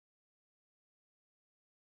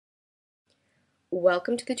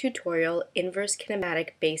Welcome to the tutorial Inverse Kinematic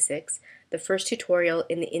Basics, the first tutorial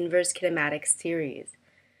in the Inverse Kinematics series.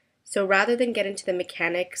 So rather than get into the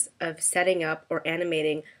mechanics of setting up or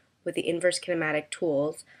animating with the inverse kinematic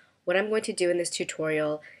tools, what I'm going to do in this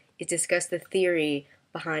tutorial is discuss the theory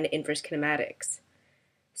behind inverse kinematics.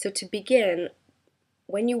 So to begin,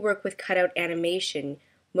 when you work with cutout animation,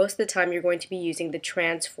 most of the time you're going to be using the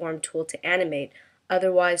transform tool to animate,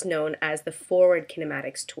 otherwise known as the forward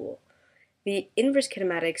kinematics tool. The inverse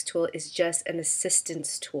kinematics tool is just an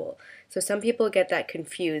assistance tool. So some people get that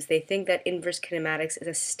confused. They think that inverse kinematics is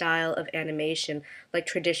a style of animation, like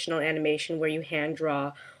traditional animation where you hand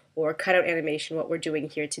draw, or cutout animation, what we're doing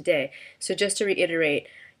here today. So just to reiterate,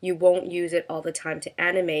 you won't use it all the time to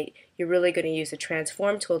animate. You're really going to use the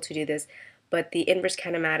transform tool to do this, but the inverse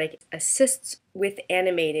kinematic assists with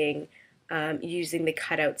animating using the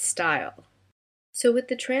cutout style. So with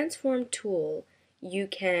the transform tool, you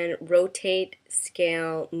can rotate,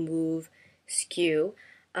 scale, move, skew.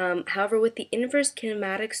 However, with the inverse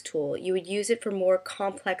kinematics tool, you would use it for more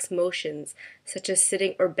complex motions, such as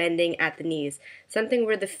sitting or bending at the knees. Something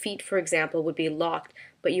where the feet, for example, would be locked,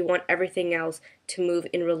 but you want everything else to move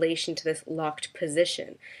in relation to this locked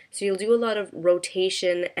position. So you'll do a lot of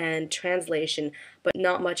rotation and translation, but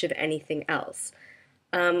not much of anything else.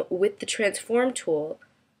 With the transform tool,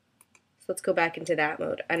 so let's go back into that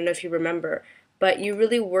mode. I don't know if you remember, but you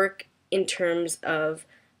really work in terms of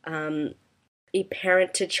a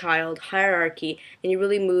parent-to-child hierarchy, and you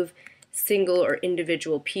really move single or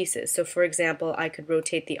individual pieces. So for example, I could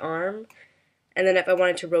rotate the arm, and then if I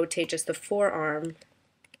wanted to rotate just the forearm,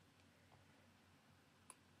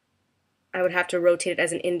 I would have to rotate it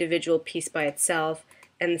as an individual piece by itself,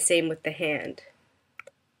 and the same with the hand.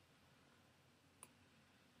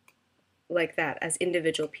 Like that, as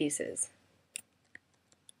individual pieces.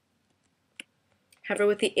 However,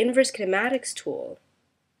 with the inverse kinematics tool,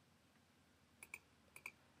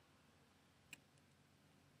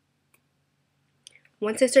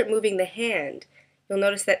 once I start moving the hand, you'll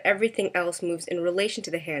notice that everything else moves in relation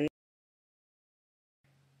to the hand.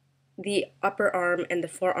 The upper arm and the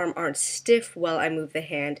forearm aren't stiff while I move the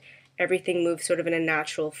hand. Everything moves sort of in a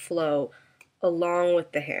natural flow along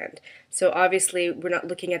with the hand. So obviously we're not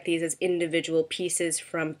looking at these as individual pieces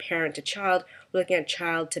from parent to child, we're looking at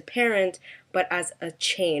child to parent, but as a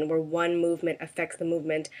chain where one movement affects the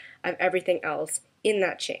movement of everything else in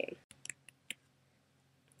that chain.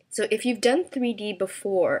 So if you've done 3D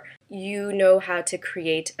before, you know how to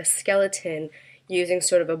create a skeleton using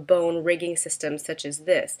sort of a bone rigging system such as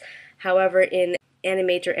this. However, in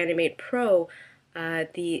Animate or Animate Pro,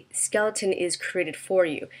 the skeleton is created for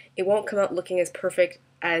you. It won't come out looking as perfect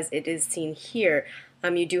as it is seen here.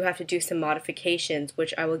 You do have to do some modifications,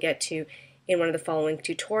 which I will get to in one of the following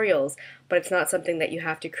tutorials, but it's not something that you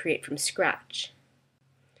have to create from scratch.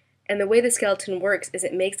 And the way the skeleton works is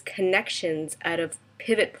it makes connections out of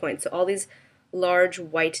pivot points. So all these large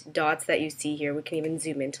white dots that you see here, we can even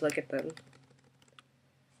zoom in to look at them,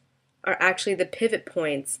 are actually the pivot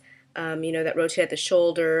points that rotate at the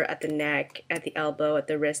shoulder, at the neck, at the elbow, at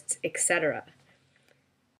the wrists, etc.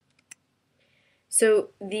 So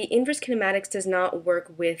the inverse kinematics does not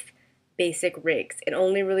work with basic rigs. It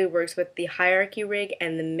only really works with the hierarchy rig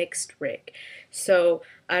and the mixed rig. So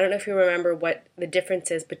I don't know if you remember what the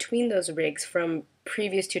difference is between those rigs from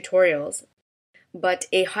previous tutorials, but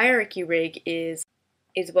a hierarchy rig is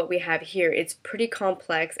what we have here. It's pretty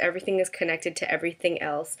complex. Everything is connected to everything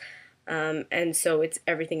else. And so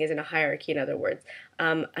everything is in a hierarchy, in other words.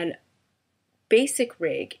 An basic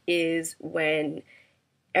rig is when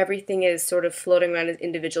everything is sort of floating around as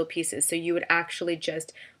individual pieces. So you would actually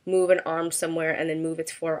just move an arm somewhere and then move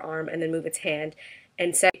its forearm and then move its hand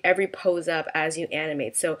and set every pose up as you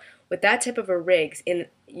animate. So with that type of a rig,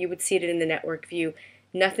 you would see it in the network view,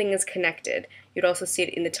 nothing is connected. You'd also see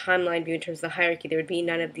it in the timeline view in terms of the hierarchy. There would be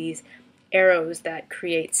none of these arrows that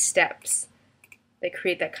create steps. They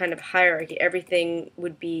create that kind of hierarchy. Everything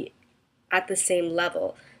would be at the same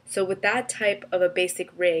level. So with that type of a basic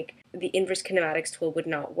rig, the inverse kinematics tool would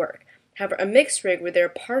not work. However, a mixed rig where there are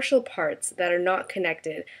partial parts that are not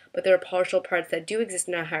connected, but there are partial parts that do exist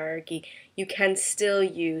in a hierarchy, you can still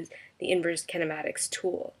use the inverse kinematics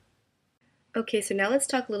tool. Okay, so now let's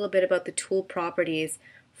talk a little bit about the tool properties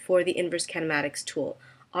for the inverse kinematics tool.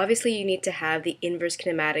 Obviously, you need to have the inverse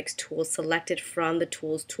kinematics tool selected from the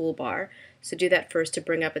tools toolbar. So do that first to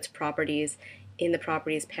bring up its properties in the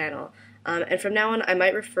properties panel. And from now on, I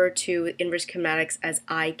might refer to inverse kinematics as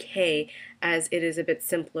IK, as it is a bit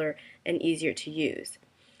simpler and easier to use.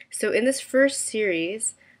 So in this first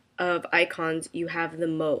series of icons, you have the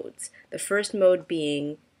modes. The first mode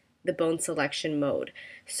being the bone selection mode.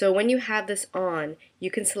 So when you have this on,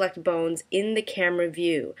 you can select bones in the camera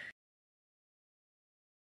view,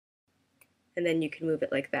 and then you can move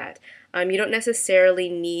it like that. You don't necessarily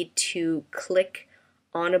need to click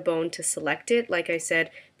on a bone to select it, like I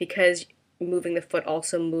said, because moving the foot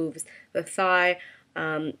also moves the thigh.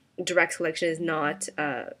 Direct selection is not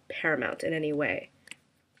paramount in any way.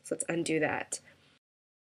 So let's undo that.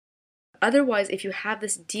 Otherwise, if you have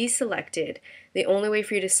this deselected, the only way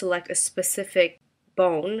for you to select a specific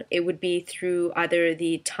bone, it would be through either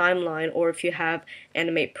the timeline or if you have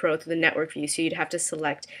Animate Pro through the network view. So you'd have to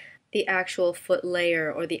select the actual foot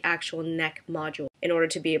layer or the actual neck module in order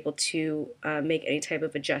to be able to make any type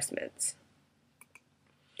of adjustments.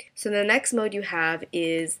 So the next mode you have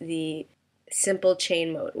is the simple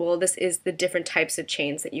chain mode. Well, this is the different types of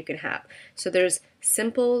chains that you can have. So there's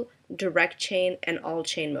simple, direct chain, and all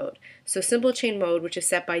chain mode. So simple chain mode, which is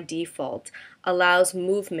set by default, allows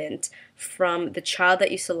movement from the child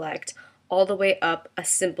that you select all the way up a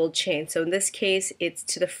simple chain. So in this case, it's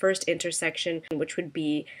to the first intersection, which would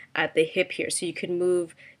be at the hip here. So you could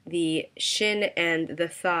move the shin and the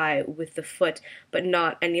thigh with the foot, but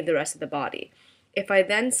not any of the rest of the body. If I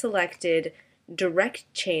then selected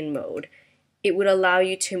direct chain mode, it would allow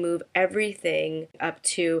you to move everything up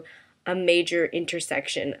to a major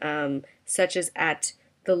intersection, such as at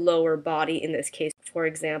the lower body in this case. For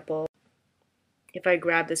example, if I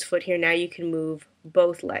grab this foot here, now you can move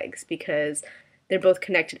both legs because they're both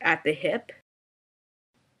connected at the hip,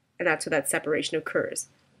 and that's where that separation occurs.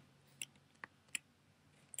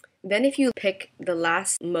 Then if you pick the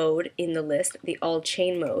last mode in the list, the all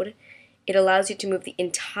chain mode, it allows you to move the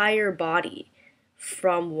entire body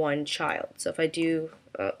from one child. So if I do,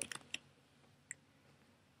 so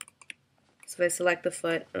if I select the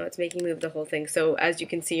foot, it's making me move the whole thing. So as you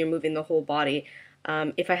can see, you're moving the whole body.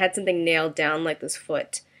 If I had something nailed down like this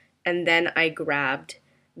foot, and then I grabbed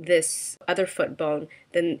this other foot bone,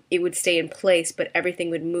 then it would stay in place, but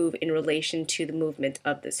everything would move in relation to the movement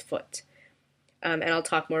of this foot. And I'll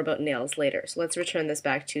talk more about nails later. So let's return this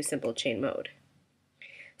back to simple chain mode.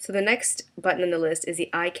 So the next button on the list is the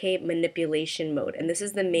IK manipulation mode, and this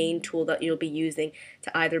is the main tool that you'll be using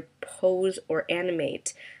to either pose or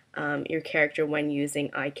animate your character when using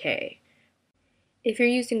IK. If you're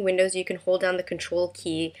using Windows, you can hold down the Control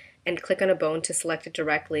key and click on a bone to select it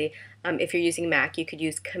directly. If you're using Mac, you could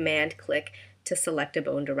use Command click to select a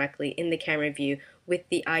bone directly in the camera view with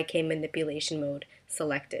the IK manipulation mode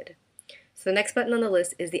selected. So the next button on the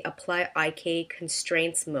list is the Apply IK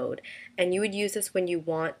Constraints mode, and you would use this when you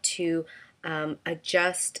want to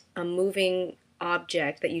adjust a moving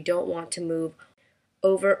object that you don't want to move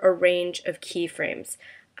over a range of keyframes.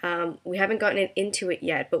 We haven't gotten into it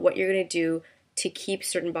yet, but what you're going to do to keep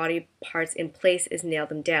certain body parts in place is nail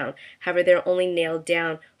them down. However, they're only nailed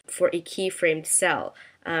down for a keyframed cell.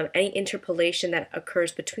 Any interpolation that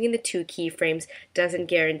occurs between the two keyframes doesn't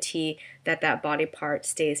guarantee that that body part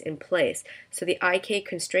stays in place. So the IK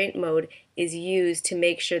constraint mode is used to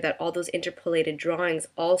make sure that all those interpolated drawings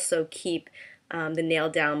also keep the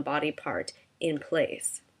nailed down body part in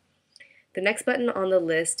place. The next button on the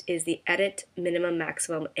list is the Edit Minimum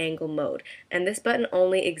Maximum Angle mode, and this button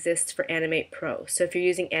only exists for Animate Pro. So if you're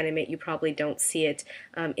using Animate, you probably don't see it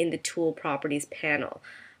in the Tool Properties panel.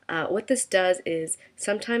 What this does is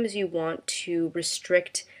sometimes you want to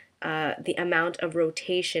restrict the amount of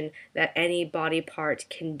rotation that any body part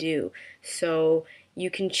can do. So you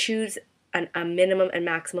can choose a minimum and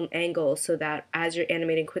maximum angle so that as you're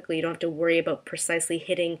animating quickly, you don't have to worry about precisely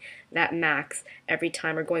hitting that max every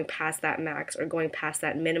time or going past that max or going past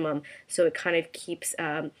that minimum. So it kind of keeps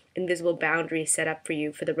invisible boundaries set up for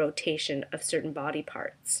you for the rotation of certain body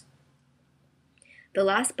parts. The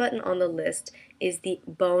last button on the list is the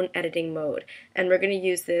bone editing mode, and we're going to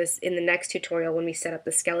use this in the next tutorial when we set up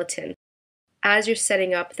the skeleton. As you're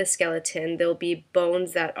setting up the skeleton, there'll be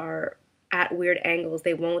bones that are at weird angles.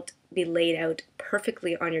 They won't be laid out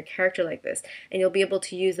perfectly on your character like this, and you'll be able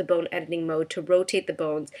to use the bone editing mode to rotate the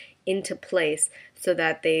bones into place so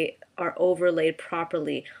that they are overlaid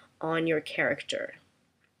properly on your character.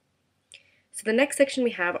 So the next section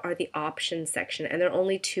we have are the options section, and there are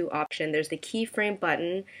only two options. There's the keyframe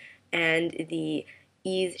button and the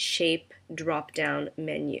ease shape drop down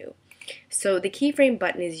menu. So the keyframe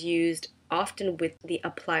button is used often with the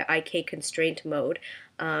Apply IK Constraint mode.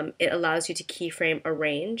 It allows you to keyframe a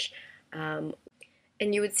range, and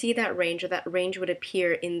you would see that range, or that range would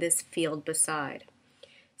appear in this field beside.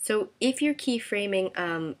 So if you're keyframing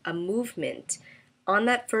a movement, on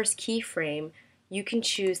that first keyframe, you can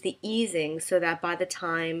choose the easing so that by the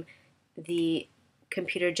time the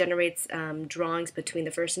computer generates drawings between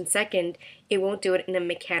the first and second, it won't do it in a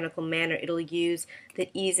mechanical manner. It'll use the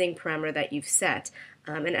easing parameter that you've set.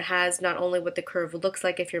 And it has not only what the curve looks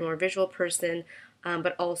like if you're a more visual person,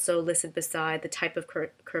 but also listed beside the type of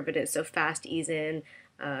curve it is. So fast ease in,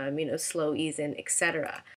 slow ease in,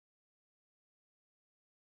 etc.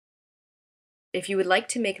 If you would like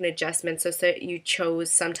to make an adjustment, so say you chose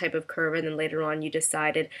some type of curve and then later on you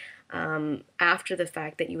decided after the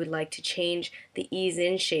fact that you would like to change the ease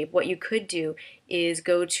in shape, what you could do is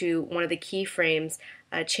go to one of the keyframes,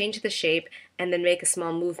 change the shape, and then make a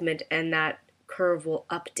small movement, and that curve will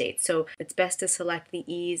update. So it's best to select the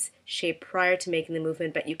ease shape prior to making the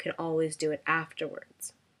movement, but you can always do it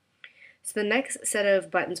afterwards. So the next set of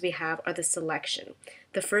buttons we have are the selection.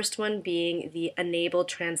 The first one being the enable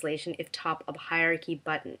translation if top of hierarchy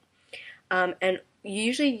button. And you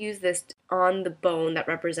usually use this on the bone that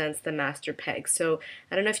represents the master peg. So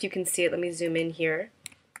I don't know if you can see it. Let me zoom in here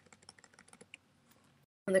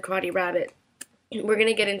on the Karate Rabbit. We're going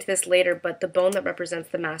to get into this later, but the bone that represents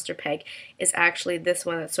the master peg is actually this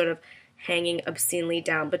one that's sort of hanging obscenely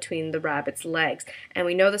down between the rabbit's legs. And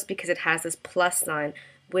we know this because it has this plus sign,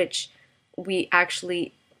 which we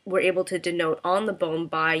actually were able to denote on the bone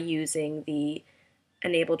by using the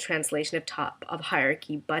enable translation of top of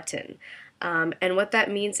hierarchy button. And what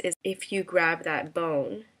that means is if you grab that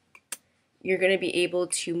bone, you're going to be able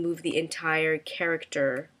to move the entire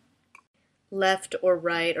character left or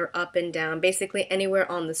right or up and down, basically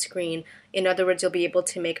anywhere on the screen. In other words, you'll be able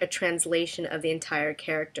to make a translation of the entire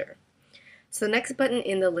character. So the next button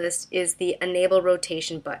in the list is the enable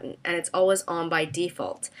rotation button, and it's always on by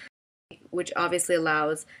default, which obviously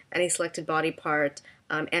allows any selected body part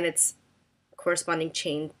and its corresponding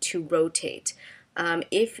chain to rotate.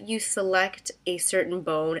 If you select a certain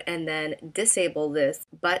bone and then disable this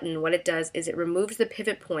button, what it does is it removes the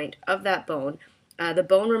pivot point of that bone. The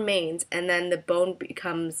bone remains, and then the bone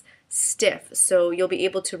becomes stiff, so you'll be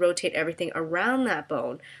able to rotate everything around that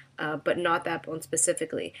bone, but not that bone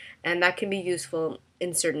specifically, and that can be useful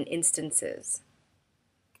in certain instances.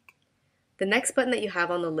 The next button that you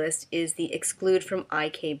have on the list is the exclude from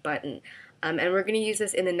IK button. And we're going to use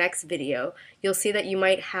this in the next video. You'll see that you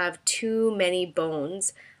might have too many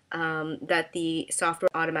bones that the software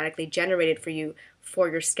automatically generated for you for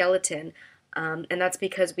your skeleton. And that's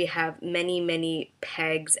because we have many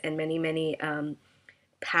pegs and many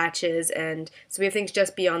patches, and so we have things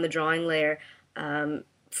just beyond the drawing layer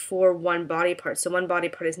for one body part. So one body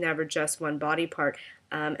part is never just one body part.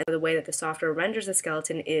 And the way that the software renders a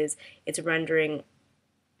skeleton is it's rendering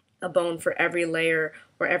a bone for every layer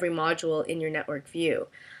or every module in your network view.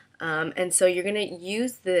 And so you're going to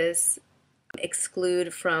use this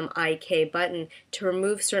exclude from IK button to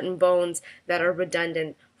remove certain bones that are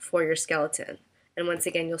redundant for your skeleton. And once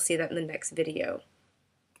again, you'll see that in the next video.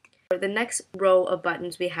 The next row of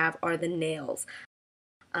buttons we have are the nails.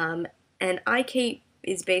 And IK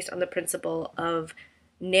is based on the principle of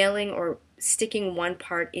nailing or sticking one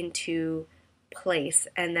part into place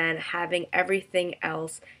and then having everything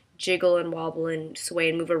else jiggle and wobble and sway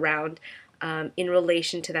and move around in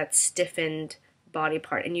relation to that stiffened body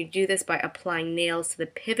part. And you do this by applying nails to the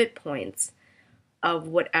pivot points of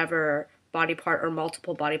whatever body part or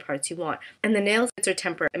multiple body parts you want. And the nails are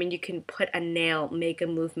temporary. I mean, you can put a nail, make a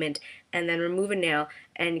movement, and then remove a nail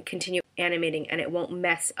and continue animating, and it won't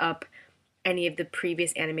mess up any of the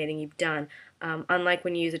previous animating you've done. Unlike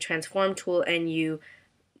when you use a transform tool and you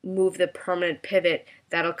move the permanent pivot,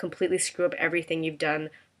 that'll completely screw up everything you've done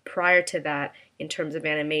prior to that in terms of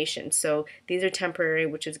animation. So these are temporary,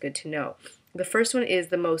 which is good to know. The first one is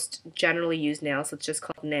the most generally used nail, so it's just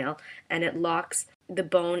called nail, and it locks the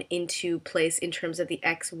bone into place in terms of the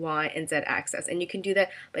X, Y, and Z axis. And you can do that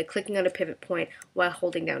by clicking on a pivot point while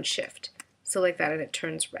holding down Shift. So like that, and it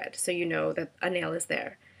turns red, so you know that a nail is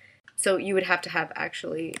there. So you would have to have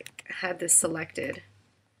actually had this selected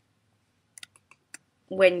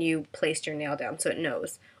when you placed your nail down, so it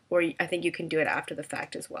knows. Or I think you can do it after the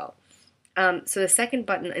fact as well. So the second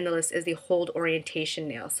button in the list is the hold orientation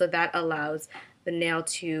nail. So that allows the nail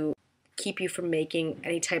to keep you from making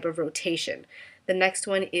any type of rotation. The next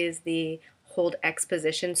one is the hold X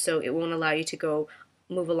position, so it won't allow you to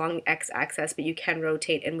move along the X axis, but you can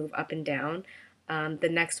rotate and move up and down. The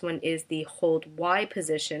next one is the hold Y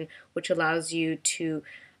position, which allows you to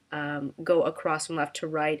go across from left to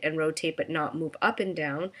right and rotate but not move up and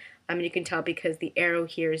down. You can tell because the arrow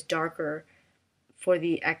here is darker for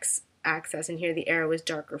the X axis, and here the arrow is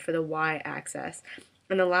darker for the Y axis.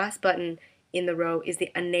 And the last button in the row is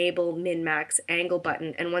the enable min-max angle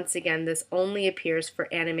button, and once again this only appears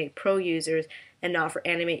for Animate Pro users and not for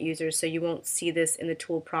Animate users, so you won't see this in the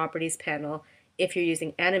tool properties panel if you're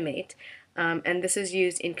using Animate. And this is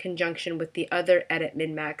used in conjunction with the other Edit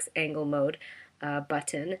Min-Max Angle Mode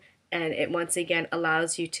button. And it once again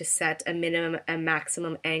allows you to set a minimum and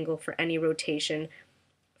maximum angle for any rotation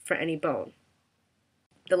for any bone.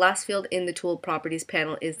 The last field in the Tool Properties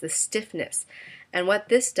panel is the stiffness. And what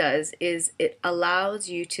this does is it allows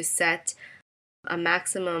you to set a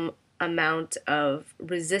maximum amount of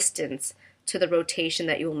resistance to the rotation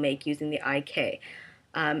that you will make using the IK.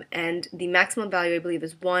 And the maximum value, I believe,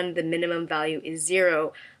 is 1, the minimum value is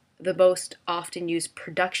 0. The most often used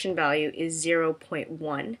production value is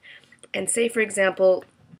 0.1. And say, for example,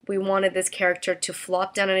 we wanted this character to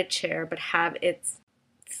flop down in a chair but have its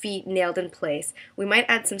feet nailed in place. We might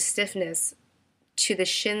add some stiffness to the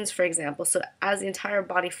shins, for example, so as the entire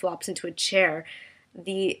body flops into a chair,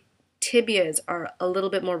 the tibias are a little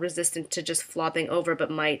bit more resistant to just flopping over,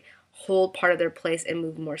 but might hold part of their place and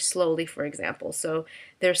move more slowly, for example. So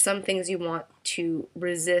there's some things you want to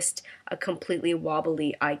resist a completely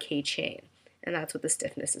wobbly IK chain, and that's what the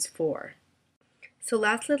stiffness is for. So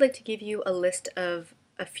lastly, I'd like to give you a list of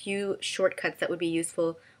a few shortcuts that would be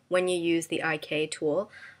useful when you use the IK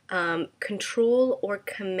tool. Control or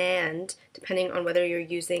Command, depending on whether you're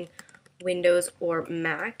using Windows or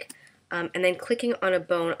Mac, and then clicking on a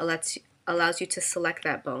bone allows you to select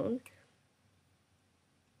that bone,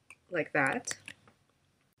 like that.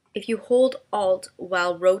 If you hold Alt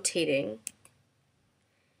while rotating,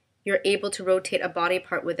 you're able to rotate a body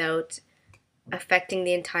part without affecting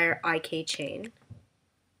the entire IK chain.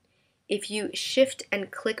 If you shift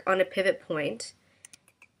and click on a pivot point,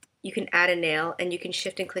 you can add a nail, and you can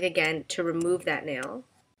shift and click again to remove that nail.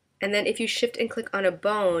 And then if you shift and click on a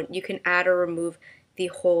bone, you can add or remove the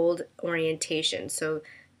hold orientation. So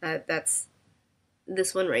that's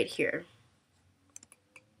this one right here.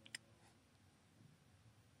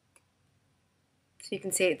 So you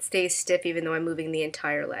can see it stays stiff even though I'm moving the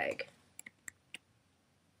entire leg.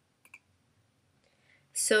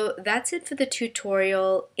 So that's it for the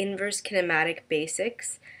tutorial Inverse Kinematic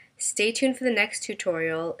Basics. Stay tuned for the next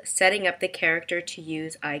tutorial, setting up the character to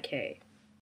use IK.